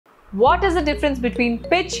What is the difference between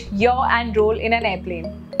pitch, yaw and roll in an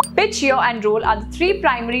airplane? Pitch, yaw and roll are the three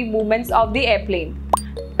primary movements of the airplane.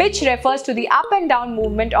 Pitch refers to the up and down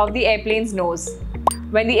movement of the airplane's nose.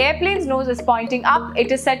 When the airplane's nose is pointing up,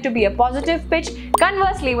 it is said to be a positive pitch.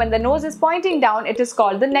 Conversely, when the nose is pointing down, it is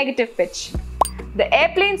called the negative pitch. The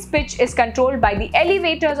airplane's pitch is controlled by the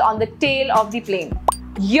elevators on the tail of the plane.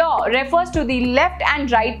 Yaw refers to the left and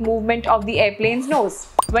right movement of the airplane's nose.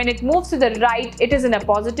 When it moves to the right, it is in a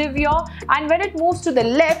positive yaw, and when it moves to the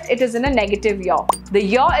left, it is in a negative yaw. The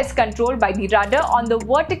yaw is controlled by the rudder on the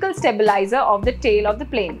vertical stabilizer of the tail of the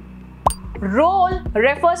plane. Roll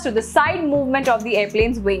refers to the side movement of the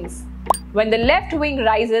airplane's wings. When the left wing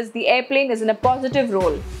rises, the airplane is in a positive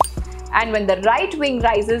roll. And when the right wing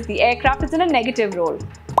rises, the aircraft is in a negative roll.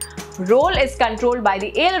 Roll is controlled by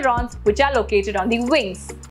the ailerons, which are located on the wings.